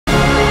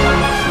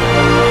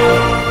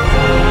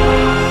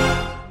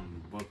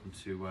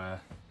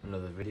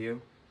another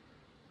video.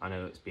 I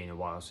know it's been a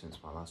while since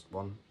my last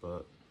one,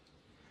 but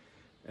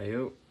there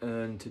you go.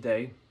 And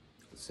today,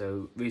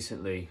 so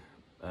recently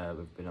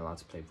we've been allowed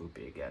to play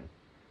rugby again.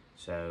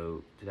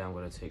 So today I'm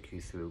going to take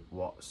you through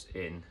what's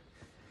in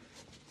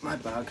my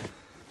bag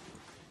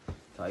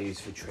that I use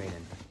for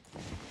training.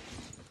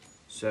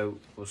 So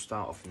we'll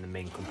start off in the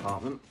main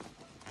compartment.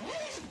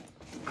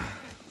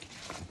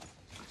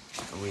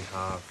 And we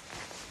have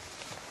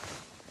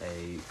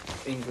a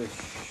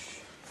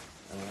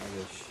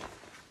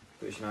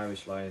British and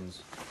Irish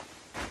Lions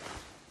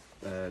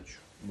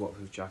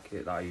waterproof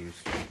jacket that I use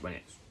when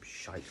it's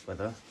shite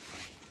weather.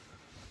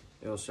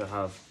 We also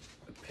have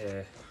a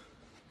pair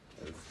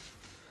of,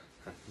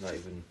 not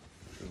even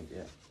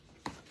yet,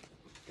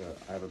 but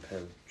I have a pair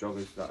of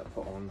joggers that I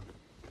put on.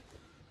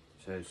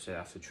 So say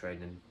after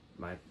training,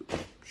 my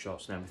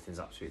shorts and everything's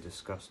absolutely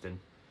disgusting,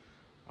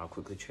 I'll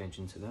quickly change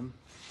into them.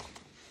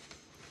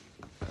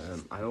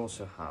 I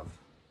also have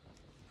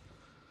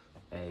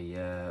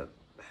a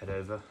head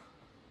over.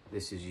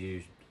 This is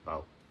used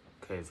for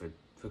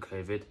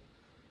COVID,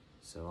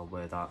 so I'll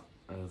wear that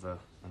over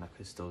and I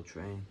can still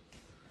train.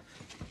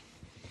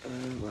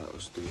 What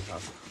else do we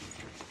have?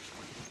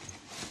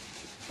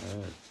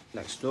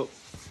 Next up,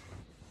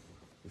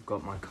 we've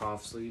got my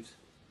calf sleeves.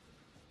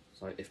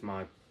 It's like if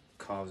my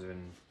calves are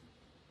in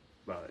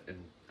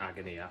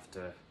agony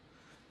after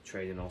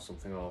training or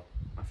something, or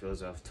I feel as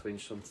though I've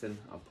twinged something,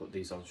 I'll put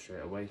these on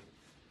straight away,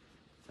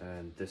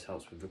 and this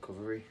helps with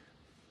recovery.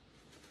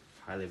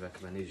 Highly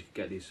recommend these. You can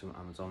get these from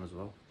Amazon as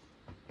well.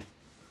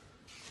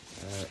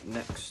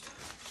 Next,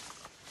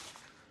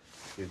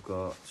 we've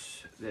got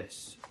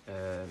this.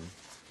 So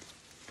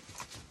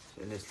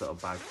in this little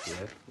bag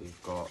here,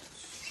 we've got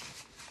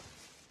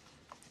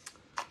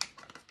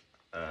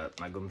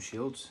my gum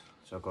shields.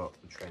 So I've got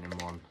the training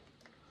one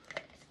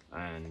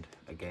and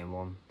a game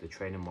one. The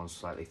training one's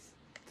slightly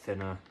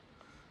thinner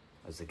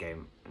as the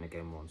game, and the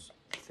game one's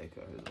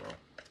thicker as well.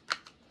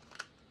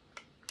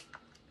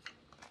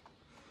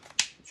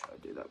 Try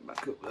to do that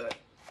back up there.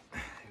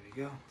 There we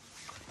go.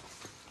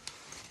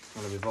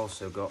 And then we've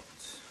also got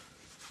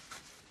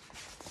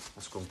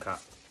a scrum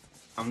cap.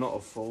 I'm not a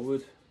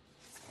forward.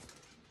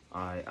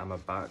 I am a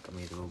back. I'm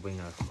either a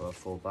winger or a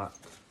full back.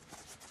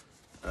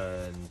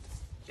 And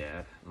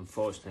yeah,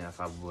 unfortunately, I've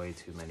had way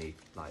too many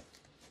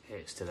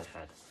hits to the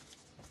head.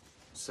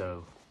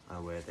 So I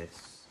wear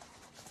this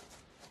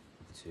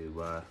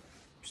to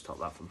stop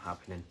that from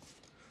happening.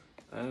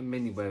 I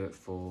mainly wear it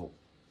for,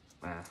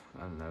 I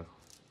don't know.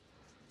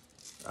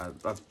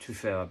 To be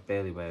fair, I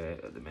barely wear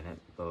it at the minute,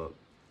 but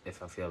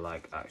if I feel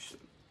like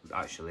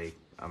actually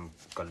I'm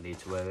gonna need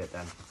to wear it,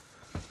 then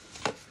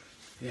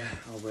yeah,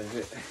 I'll wear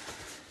it.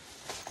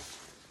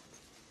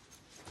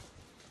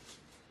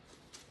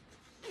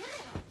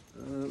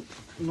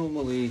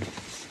 Normally,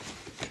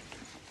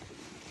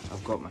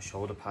 I've got my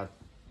shoulder pad,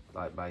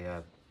 like my, I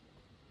don't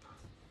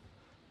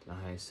know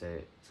how you say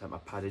it, it's like my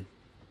padded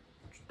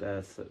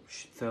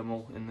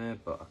thermal in there,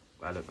 but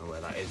I don't know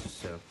where that is,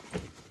 so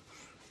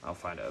I'll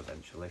find it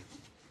eventually.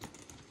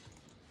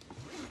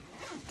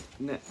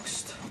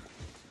 Next,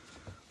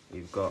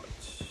 we've got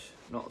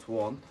not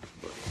one,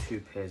 but two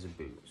pairs of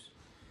boots.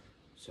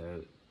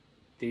 So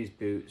these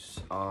boots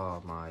are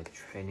my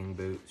training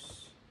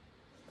boots.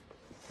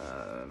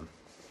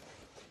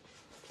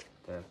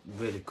 They're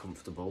really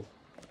comfortable,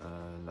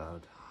 and I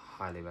would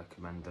highly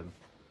recommend them.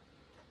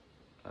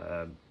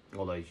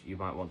 Although you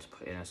might want to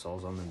put inner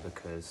soles on them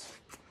because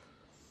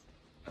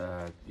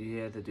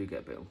yeah, they do get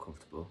a bit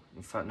uncomfortable.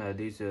 In fact, no,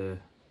 these are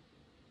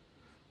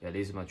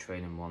my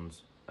training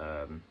ones.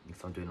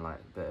 If I'm doing like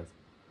a bit of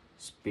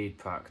speed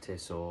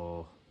practice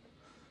or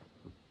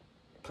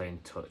playing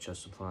touch or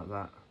something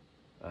like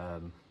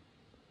that.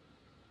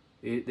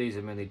 These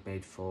are mainly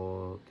made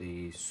for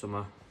the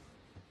summer,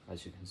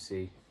 as you can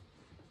see.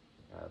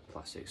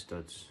 Plastic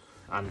studs,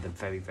 and they're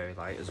very, very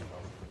light as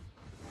well.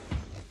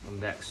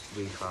 And next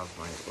we have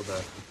my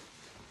other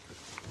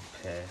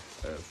pair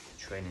of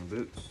training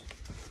boots.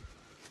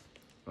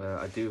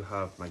 I do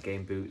have my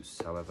game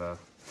boots, however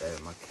they're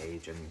in my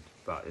cage, and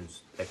that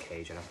is a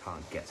cage and I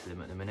can't get to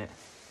them at the minute.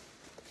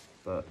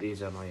 But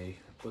these are my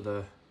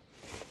other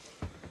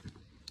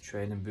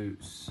training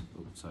boots.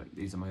 Oh, sorry,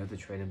 these are my other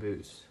training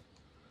boots.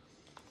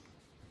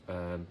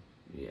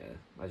 Yeah,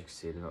 as you can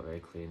see, they're not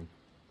very clean.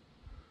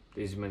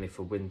 These are mainly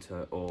for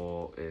winter,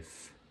 or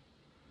if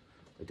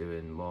we're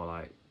doing more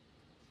like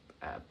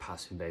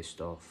passing based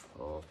stuff,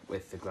 or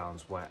if the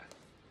ground's wet,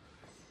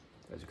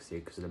 as you can see,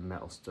 because of the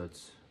metal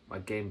studs. My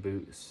game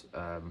boots,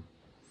 if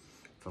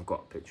I've got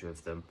a picture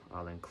of them,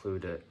 I'll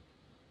include it.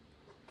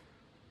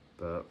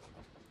 But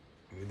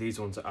these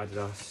ones are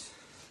Adidas,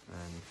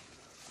 and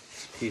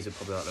these are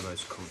probably like the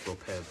most comfortable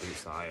pair of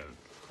boots that I own,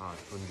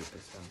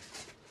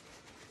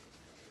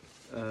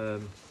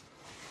 100%.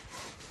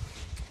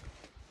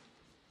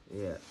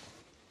 Yeah.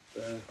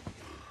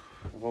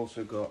 I've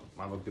also got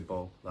my rugby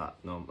ball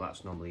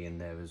that's normally in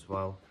there as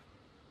well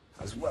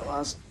as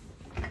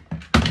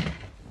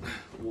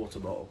water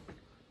bottle.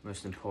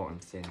 Most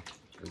important thing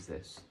is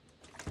this.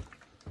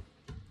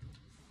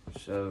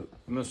 So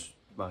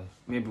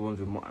maybe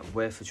wondering what I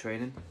wear for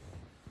training.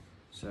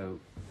 So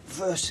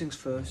first things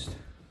first,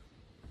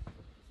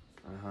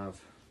 I have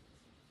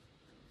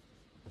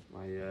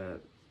my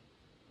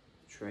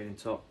training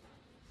top,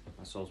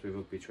 my Salisbury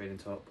Rugby training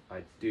top.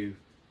 I do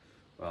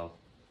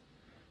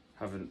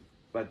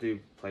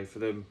play for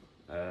them.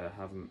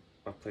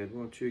 I've played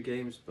 1 or 2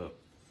 games, but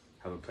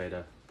haven't played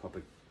a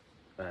proper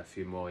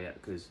few more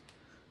yet because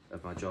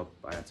of my job.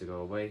 I had to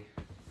go away.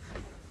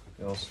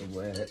 I also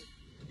wear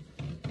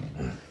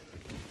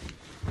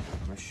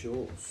my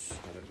shorts.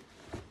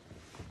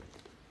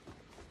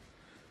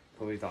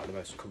 Probably the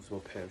most comfortable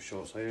pair of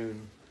shorts I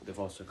own. They've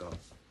also got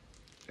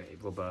a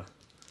rubber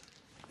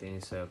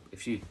thing, so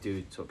if you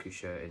do tuck your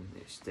shirt in,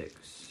 it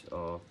sticks,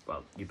 or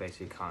well, you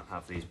basically can't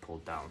have these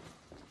pulled down.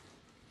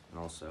 And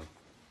also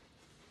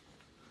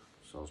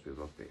Salisbury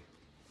Rugby.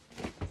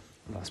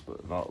 Last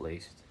but not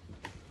least,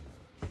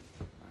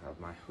 I have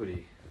my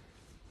hoodie.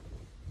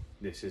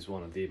 This is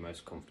one of the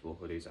most comfortable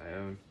hoodies I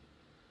own.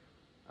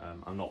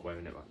 I'm not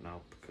wearing it right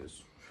now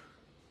because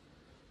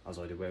I was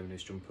already wearing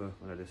this jumper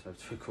when I decided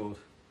to record.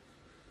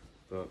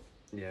 But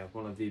yeah,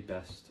 one of the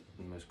best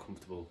and most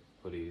comfortable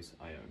hoodies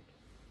I own.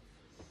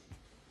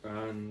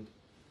 And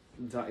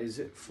that is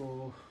it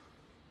for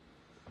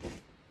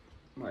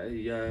my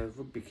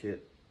rugby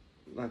kit.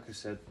 Like I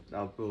said,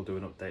 I will do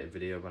an updated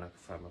video when I can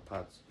find my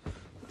pads.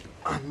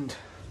 And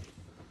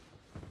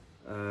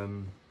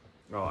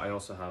I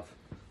also have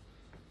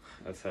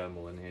a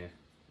thermal in here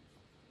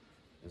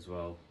as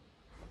well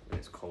when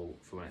it's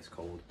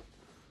cold,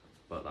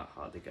 but that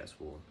hardly gets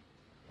worn.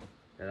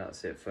 Yeah,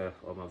 that's it for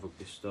all my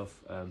rugby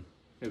stuff. Hope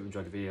you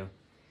enjoyed the video.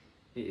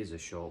 It is a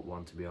short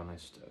one, to be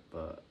honest,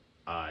 but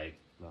I've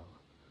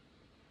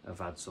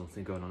had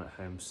something going on at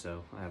home,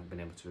 so I haven't been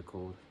able to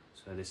record.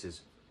 So this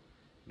is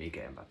me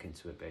getting back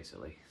into it,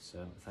 basically.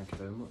 So thank you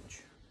very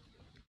much.